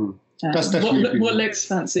That's definitely what looks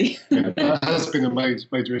fancy. That has been a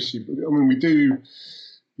major issue. I mean, we do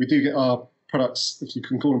get our products, if you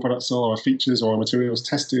can call them products, or our features or our materials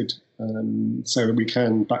tested, so that we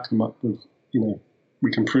can back them up with,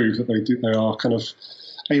 we can prove that they are kind of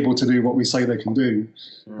able to do what we say they can do.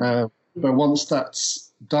 But once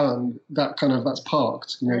that's done, that's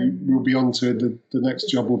parked. We'll be on to the next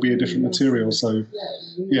job will be a different material. So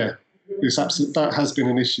it's that has been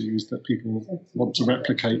an issue, is that people want to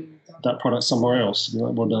replicate that product somewhere else.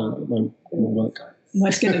 That won't work. Well,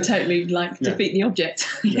 it's going to totally defeat the object.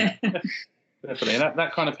 Yeah. Definitely. And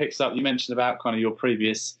that kind of picks up, you mentioned about kind of your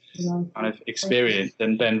previous kind of experience,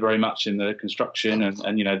 and then very much in the construction and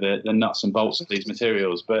the nuts and bolts of these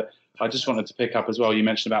materials. But I just wanted to pick up as well, you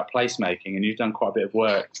mentioned about placemaking, and you've done quite a bit of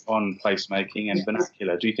work on placemaking and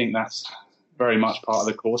vernacular. Do you think that's very much part of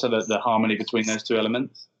the course, so the harmony between those two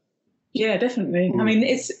elements? Yeah, definitely. I mean,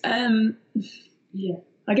 it's I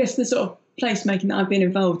guess the sort of placemaking that I've been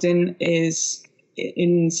involved in is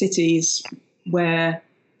in cities where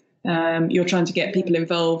you're trying to get people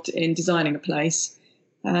involved in designing a place,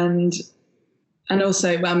 and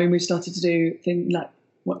also, I mean, we've started to do things like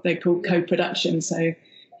what they call co-production, so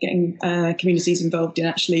getting communities involved in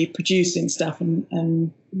actually producing stuff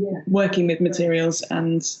and working with materials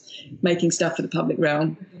and making stuff for the public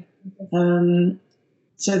realm.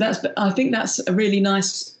 So I think that's a really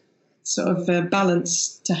nice sort of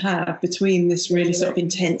balance to have between this really sort of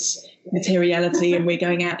intense materiality and we're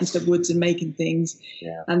going out into the woods and making things,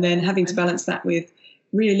 and then having to balance that with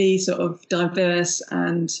really sort of diverse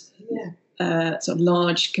and sort of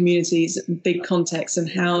large communities and big contexts, and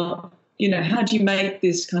how do you make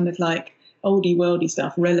this kind of like oldie worldy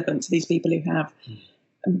stuff relevant to these people who have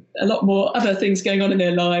a lot more other things going on in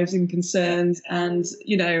their lives and concerns, and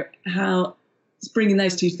how bringing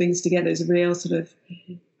those two things together is a real sort of,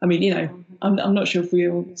 I mean, I'm not sure if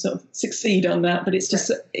we'll sort of succeed on that, but it's just,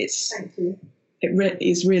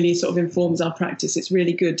 it really sort of informs our practice. It's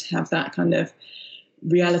really good to have that kind of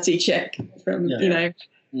reality check from,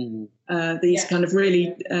 these kind of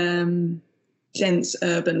really dense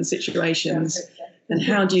urban situations, and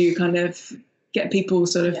how do you kind of get people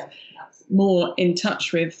sort of more in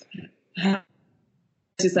touch with how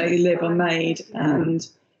they live are made, and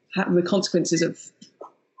the consequences of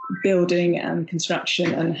building and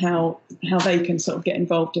construction, and how they can sort of get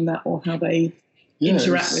involved in that, or how they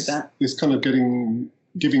interact with that. It's kind of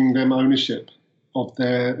giving them ownership of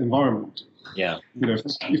their environment. Yeah.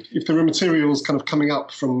 If there are materials kind of coming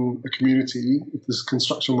up from a community, if there's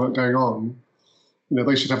construction work going on,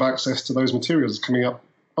 they should have access to those materials coming up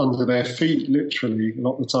under their feet, literally, a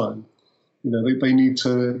lot of the time. They need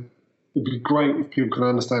to. It'd be great if people can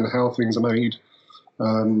understand how things are made.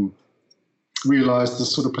 Realise the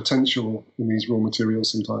sort of potential in these raw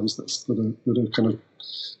materials sometimes that are kind of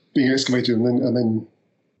being excavated and then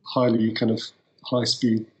highly kind of high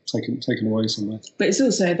speed taken away somewhere. But it's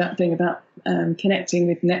also that thing about connecting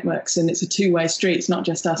with networks, and it's a two-way street. It's not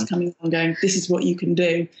just us coming on going, this is what you can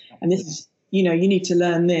do, and this is, you need to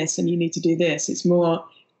learn this and you need to do this. It's more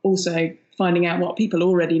also finding out what people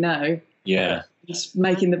already know. Yeah. Just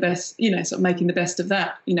making the best, sort of making the best of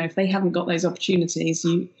that. If they haven't got those opportunities,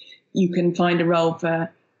 you can find a role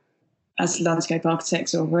as landscape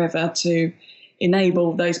architects or wherever, to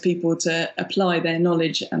enable those people to apply their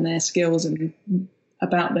knowledge and their skills and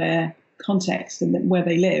about their context and where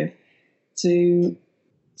they live to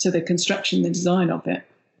the construction, the design of it.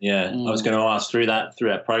 Yeah, I was going to ask, through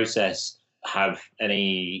that process, have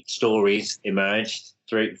any stories emerged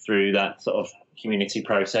through that sort of community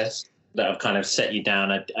process that have kind of set you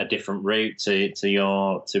down a different route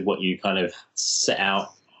to what you kind of set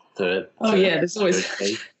out to? Oh yeah, there's always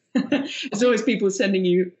there's always people sending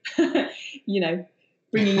you,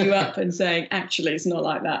 bringing you up and saying, actually, it's not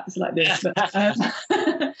like that, it's like this.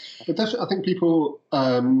 But definitely, I think people,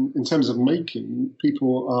 in terms of making,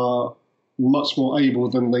 people are much more able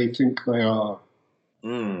than they think they are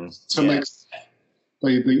to make.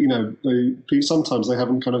 They sometimes they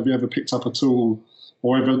haven't kind of ever picked up a tool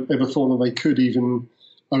or ever thought that they could even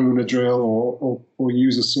own a drill or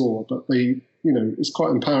use a saw, but they, it's quite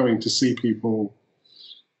empowering to see people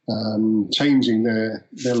changing their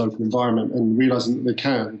local environment and realising that they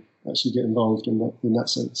can actually get involved in that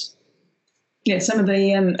sense. Yeah, some of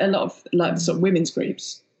the a lot of like sort of women's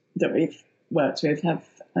groups that we've worked with have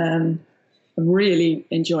really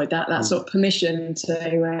enjoyed that sort of permission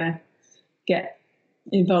to get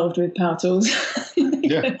involved with power tools.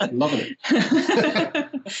 Yeah, loving it.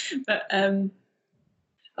 But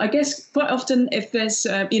I guess quite often, if there's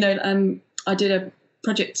I did a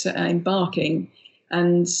project in Barking,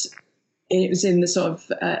 and it was in the sort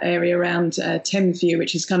of area around Thamesview,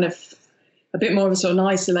 which is kind of a bit more of a sort of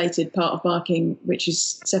isolated part of Barking, which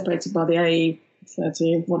is separated by the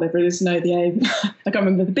A30, whatever it is. No, the A. I can't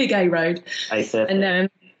remember, the big A road. A30. And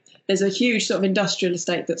there's a huge sort of industrial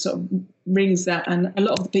estate that sort of rings that, and a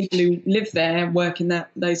lot of the people who live there work in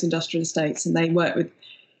those industrial estates, and they work with,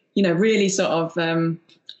 really sort of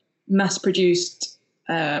mass-produced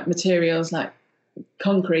materials like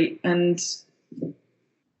concrete, and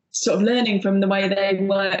sort of learning from the way they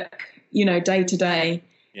work, day to day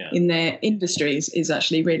in their industries is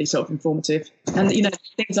actually really sort of informative. And,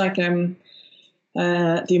 things like the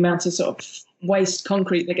amount of sort of waste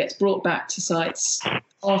concrete that gets brought back to sites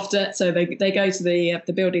after. So they go to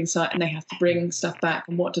the building site and they have to bring stuff back.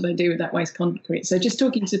 And what do they do with that waste concrete? So just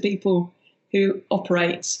talking to people who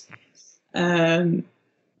operate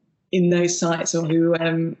in those sites, or who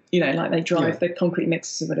like they drive the concrete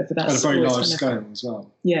mixers or whatever. That's at a very large kind of, scale as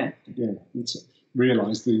well. Yeah. It's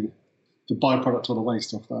realise the byproduct or the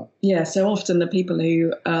waste of that. Yeah, so often the people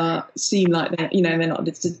who seem like they're not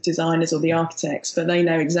the designers or the architects, but they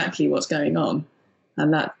know exactly what's going on,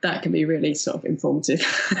 and that can be really sort of informative.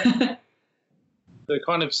 So it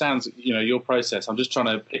kind of sounds, your process, I'm just trying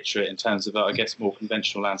to picture it in terms of, I guess, more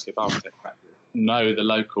conventional landscape architect practice. Know the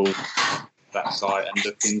local, that site, and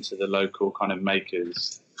look into the local kind of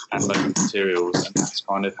makers and local materials, and that's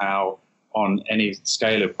kind of how, on any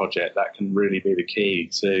scale of project, that can really be the key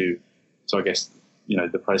to I guess,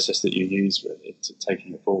 the process that you use really to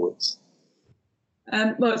taking it forwards.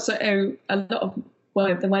 A lot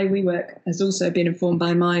of the way we work has also been informed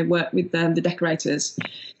by my work with the decorators.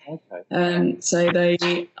 Okay. So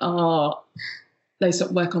they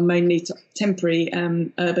sort of work on mainly temporary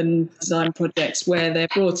urban design projects where they're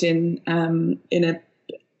brought in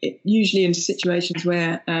usually into situations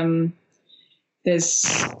where there's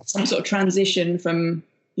some sort of transition from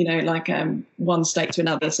one state to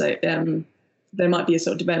another. So there might be a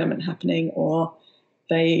sort of development happening, or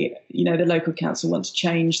the local council want to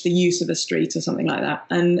change the use of a street or something like that.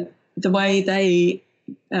 And the way they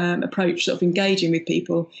approach sort of engaging with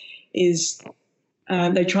people is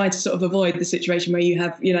they try to sort of avoid the situation where you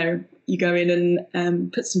have, you go in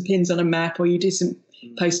and put some pins on a map, or you do some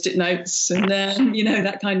post-it notes, and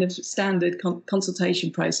that kind of standard consultation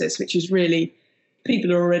process, which is really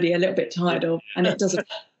people are already a little bit tired of, and it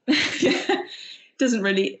doesn't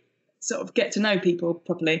really sort of get to know people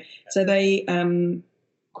properly. So they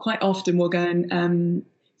quite often will go and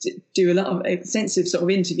do a lot of extensive sort of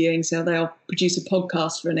interviewing. So they'll produce a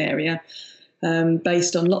podcast for an area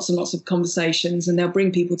based on lots and lots of conversations, and they'll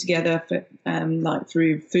bring people together for, like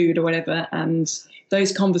through food or whatever. And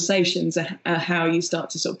those conversations are how you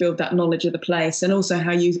start to sort of build that knowledge of the place, and also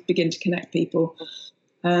how you begin to connect people.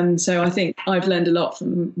 So I think I've learned a lot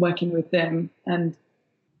from working with them, and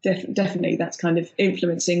definitely that's kind of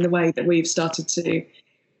influencing the way that we've started to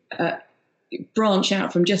branch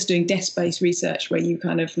out from just doing desk-based research, where you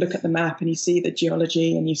kind of look at the map and you see the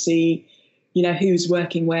geology and you see, who's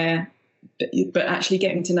working where, but actually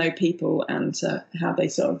getting to know people and how they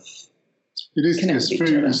sort of connect with each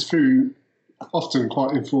other. It's through often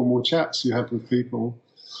quite informal chats you have with people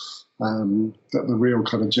that the real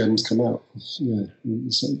kind of gems come out. Yeah,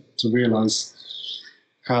 so to realise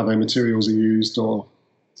how their materials are used, or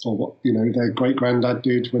what their great granddad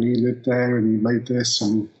did when he lived there and he made this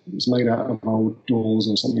and it was made out of old doors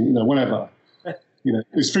or something, whatever.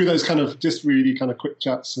 It's through those kind of just really kind of quick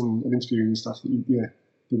chats and interviewing and stuff that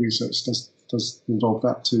the research does involve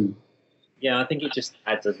that too. Yeah, I think it just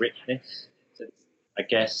adds a richness to, I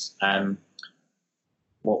guess,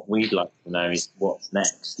 what we'd like to know is what's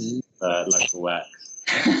next for local works.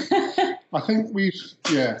 I think we've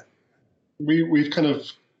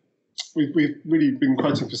really been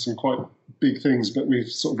quoting for some quite big things, but we've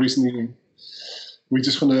sort of recently, we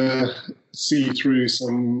just want to see through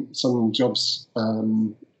some jobs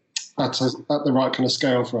at the right kind of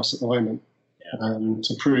scale for us at the moment,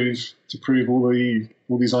 to prove all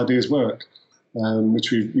these ideas work,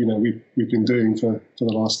 which we've been doing for the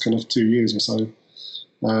last kind of 2 years or so.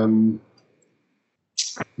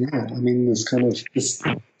 There's kind of this.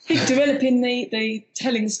 Developing the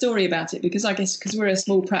telling the story about it, because I guess because we're a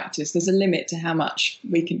small practice, there's a limit to how much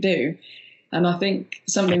we can do, and I think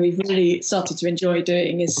something we've really started to enjoy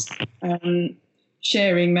doing is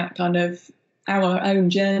sharing that kind of our own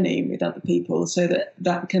journey with other people, so that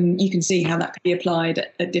you can see how that can be applied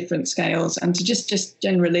at different scales, and to just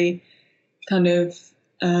generally kind of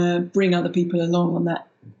bring other people along on that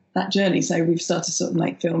journey. So we've started to sort of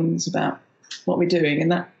make films about what we're doing,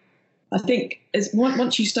 and that, I think,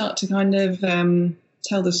 once you start to kind of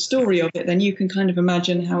tell the story of it, then you can kind of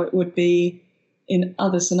imagine how it would be in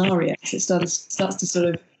other scenarios. It starts to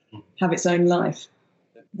sort of have its own life.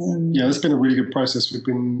 It's been a really good process. We've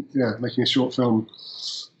been making a short film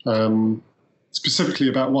specifically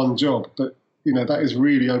about one job, but that is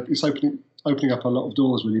really it's opening up a lot of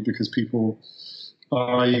doors, really, because people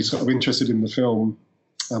are sort of interested in the film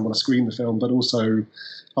and want to screen the film, but also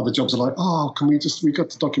other jobs are like, we got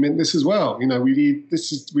to document this as well. We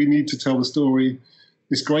need to tell the story.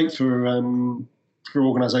 It's great for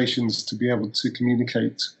organisations to be able to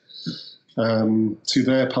communicate to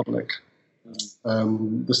their public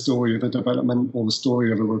the story of a development, or the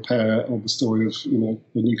story of a repair, or the story of the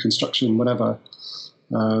new construction, whatever.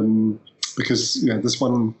 Because there's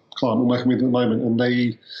one client I'm working with at the moment, and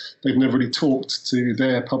they've never really talked to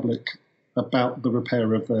their public about the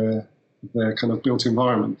repair of their kind of built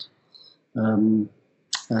environment, and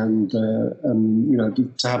and you know,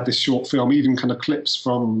 to have this short film, even kind of clips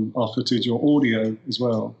from our footage or audio as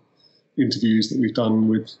well, interviews that we've done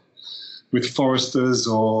with foresters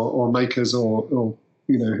or makers or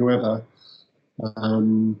you know, whoever.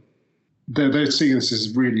 They're seeing this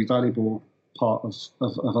as a really valuable part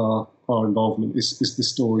of our involvement is the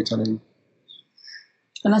storytelling.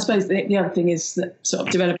 And I suppose the other thing is that sort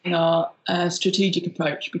of developing our strategic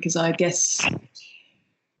approach, because I guess,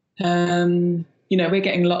 you know, we're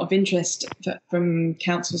getting a lot of interest from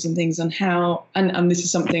councils and things on how, and this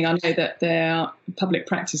is something I know that their public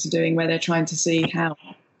practice are doing, where they're trying to see how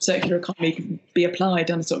circular economy can be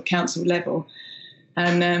applied on a sort of council level.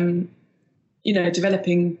 And, you know,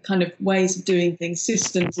 developing kind of ways of doing things,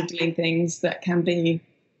 systems of doing things that can be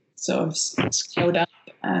sort of scaled up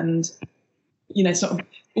and, you know, sort of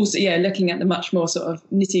also, yeah, looking at the much more sort of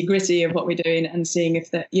nitty gritty of what we're doing and seeing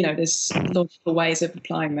if that, you know, there's logical ways of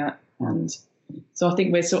applying that. And so I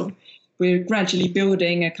think we're gradually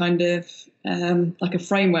building a kind of like a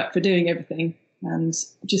framework for doing everything, and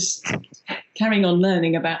just carrying on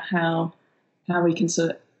learning about how we can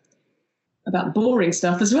sort of, about the boring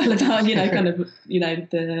stuff as well, about, you know, kind of, you know,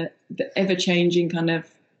 the ever-changing kind of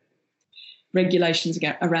regulations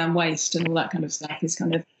around waste and all that kind of stuff is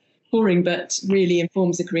kind of boring, but really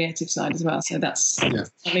informs the creative side as well. So that's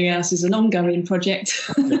something else, is an ongoing project.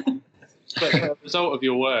 But the result of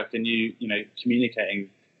your work and you know, communicating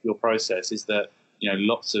your process is that, you know,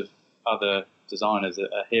 lots of other designers are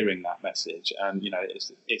hearing that message, and, you know,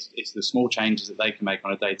 it's the small changes that they can make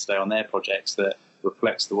on a day-to-day on their projects that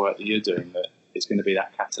reflects the work that you're doing, that is going to be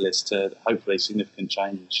that catalyst to hopefully significant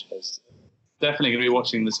change. There's definitely going to be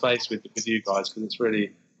watching the space with you guys, because it's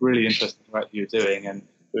really, really interesting work that you're doing, and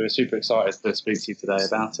we were super excited to speak to you today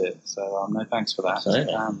about it. So no, thanks for that.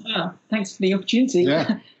 Thanks for the opportunity.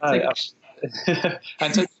 Yeah.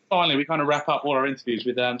 And so finally, we kind of wrap up all our interviews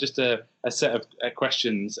with just a set of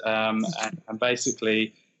questions, and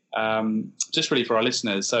basically just really for our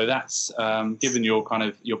listeners. So that's given your kind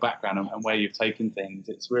of your background and where you've taken things,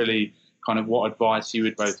 it's really kind of what advice you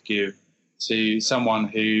would both give to someone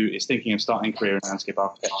who is thinking of starting a career in landscape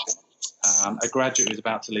architecture, a graduate who's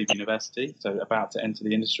about to leave university, so about to enter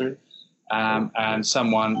the industry, and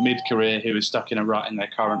someone mid-career who is stuck in a rut in their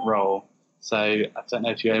current role. So I don't know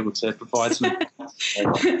if you're able to provide some.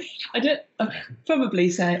 I'd probably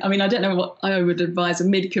say, I mean, I don't know what I would advise a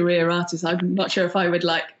mid-career artist. I'm not sure if I would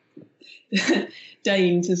like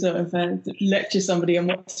deign to sort of lecture somebody on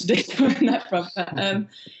what to do on that front. But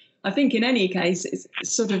I think in any case, it's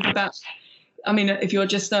sort of about, I mean, if you're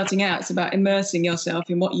just starting out, it's about immersing yourself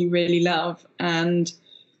in what you really love and,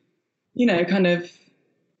 you know, kind of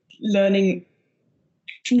learning,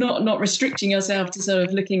 not restricting yourself to sort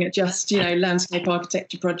of looking at just, you know, landscape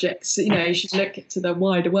architecture projects. You know, you should look to the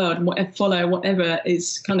wider world and follow whatever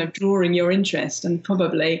is kind of drawing your interest. And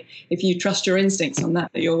probably if you trust your instincts on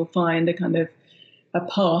that, you'll find a kind of a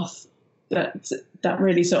path that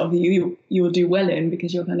really sort of you'll do well in,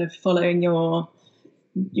 because you're kind of following your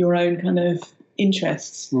own kind of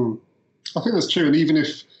interests. I think that's true. And even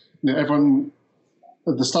if, you know, everyone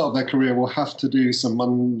at the start of their career will have to do some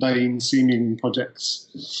mundane seeming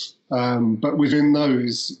projects, but within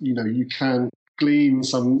those, you know, you can glean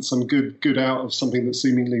some good out of something that's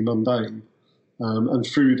seemingly mundane, and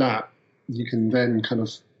through that you can then kind of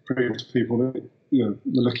prove to people that, you know,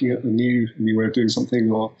 you're looking at a new way of doing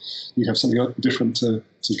something, or you have something different to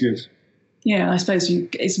give. Yeah, I suppose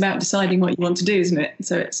it's about deciding what you want to do, isn't it?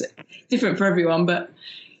 So it's different for everyone, but,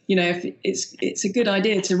 you know, if it's a good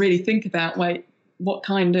idea to really think about what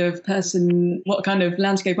kind of person, what kind of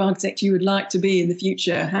landscape architect you would like to be in the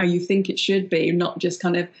future, how you think it should be, not just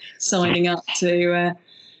kind of signing up to,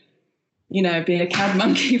 you know, be a CAD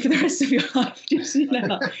monkey for the rest of your life. Just,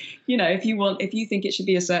 you know, if you think it should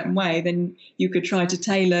be a certain way, then you could try to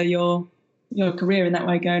tailor your career in that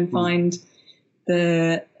way. Go and find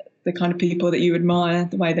the kind of people that you admire,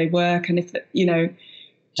 the way they work, and if, you know,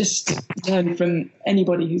 just learn from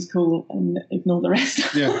anybody who's cool and ignore the rest.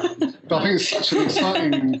 Yeah, but I think it's such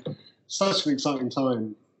an exciting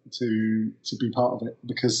time to be part of it,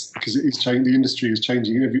 because it is changing. The industry is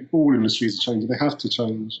changing. All industries are changing. They have to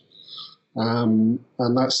change, and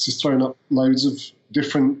that's just throwing up loads of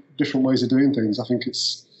different ways of doing things. I think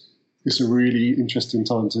it's a really interesting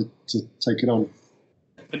time to take it on.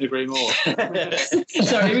 Couldn't agree more.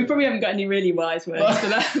 Sorry, we probably haven't got any really wise words for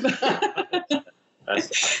that.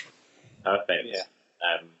 That's perfect. Yeah.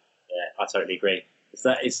 I totally agree.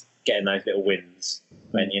 It's getting those little wins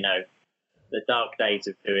when, you know, the dark days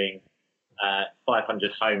of doing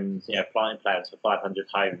 500 homes, you know, planting plans for 500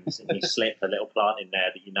 homes, and you slip a little plant in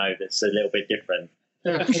there that you know that's a little bit different.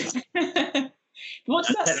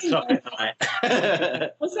 What's that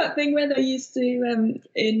thing where they used to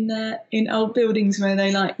in old buildings where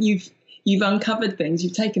they like you've uncovered things,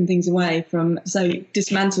 you've taken things away from, so you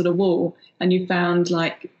dismantled a wall and you found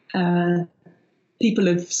like people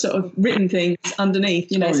have sort of written things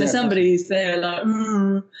underneath, so somebody's there like,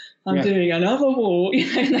 I'm doing another wall,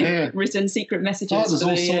 and they've written secret messages. There's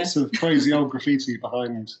all sorts of crazy old graffiti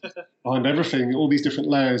behind everything, all these different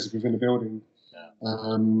layers within a building.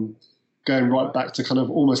 Going right back to kind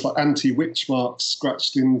of almost like anti-witch marks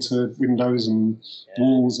scratched into windows and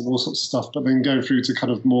walls and all sorts of stuff, but then go through to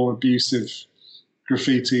kind of more abusive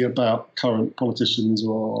graffiti about current politicians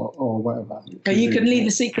or whatever. But you can leave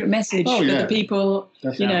a secret message for the people,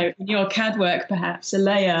 definitely. In your CAD work, perhaps, a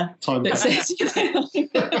layer that says,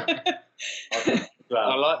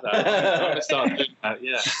 I like that. I'm going to start doing that,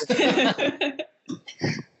 yeah.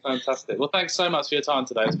 Fantastic. Well, thanks so much for your time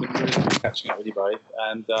today. It's been really good catching up with you both.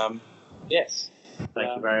 And yes.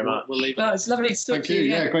 Thank you very much. We'll leave it. Oh, it's lovely to talk to you.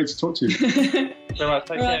 Yeah, great to talk to you. Very much.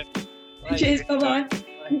 Take care. Bye. Cheers. Bye-bye.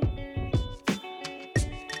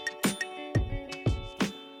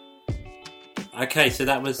 Okay, so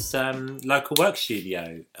that was Local Work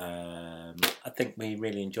Studio. I think we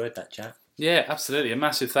really enjoyed that chat. Yeah, absolutely. A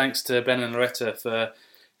massive thanks to Ben and Loretta for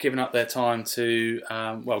giving up their time to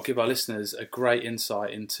give our listeners a great insight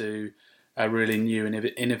into a really new and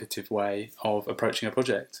innovative way of approaching a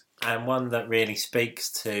project, and one that really speaks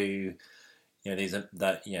to these as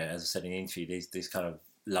I said in the interview, these kind of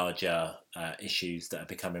larger issues that are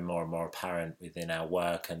becoming more and more apparent within our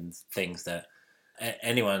work, and things that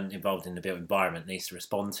anyone involved in the built environment needs to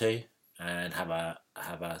respond to and have a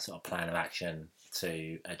sort of plan of action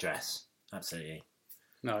to address. Absolutely.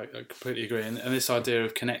 No, I completely agree. And this idea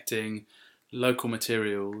of connecting local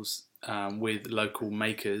materials with local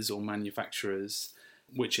makers or manufacturers,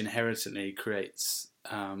 which inherently creates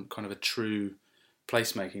kind of a true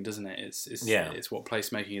placemaking, doesn't it? It's what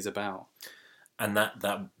placemaking is about. And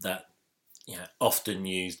that often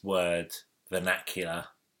used word vernacular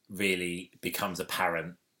really becomes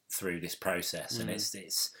apparent through this process, and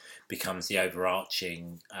it's becomes the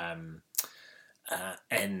overarching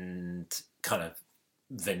end kind of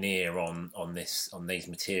veneer on these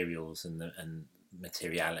materials and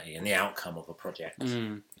materiality and the outcome of a project.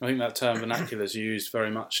 I think that term vernacular is used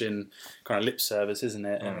very much in kind of lip service, isn't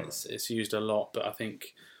it? And it's used a lot, but I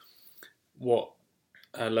think what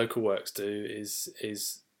Local Works do is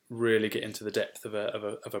really get into the depth of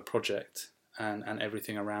a project and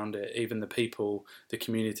everything around it, even the people, the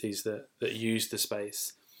communities that use the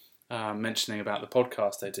space. Mentioning about the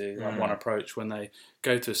podcast they do, like one approach when they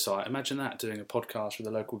go to a site. Imagine that, doing a podcast with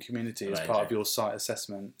the local community as part of your site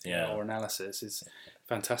assessment or analysis is a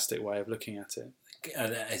fantastic way of looking at it.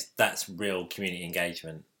 That's real community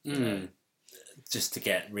engagement. Just to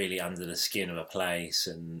get really under the skin of a place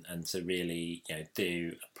and to really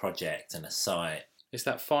do a project and a site. It's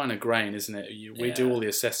that finer grain, isn't it? We do all the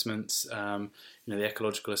assessments, the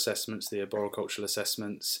ecological assessments, the arboricultural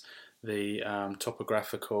assessments, the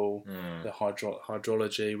topographical, the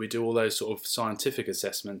hydrology. We do all those sort of scientific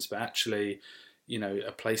assessments, but actually,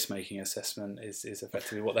 a placemaking assessment is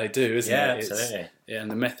effectively what they do, isn't it? Absolutely. And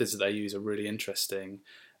the methods that they use are really interesting.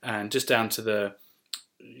 And just down to the,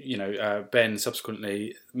 Ben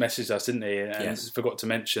subsequently messaged us, didn't he? And forgot to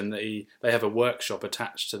mention that they have a workshop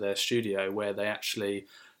attached to their studio where they actually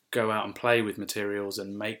go out and play with materials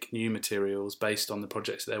and make new materials based on the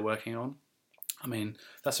projects that they're working on. I mean,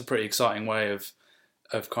 that's a pretty exciting way of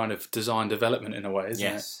kind of design development in a way, isn't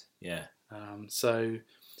it? Yes, yeah. So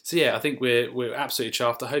yeah, I think we're absolutely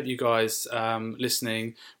chuffed. I hope you guys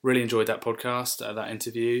listening really enjoyed that podcast, that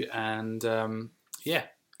interview, and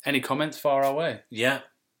any comments, fire our way. Yeah,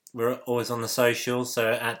 we're always on the socials,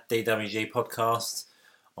 so at DWG Podcast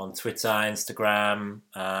on Twitter, Instagram,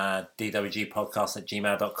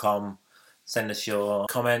 dwgpodcast@gmail.com. Send us your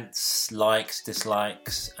comments, likes,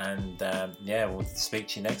 dislikes, and we'll speak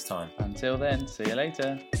to you next time. Until then, see you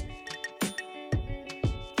later.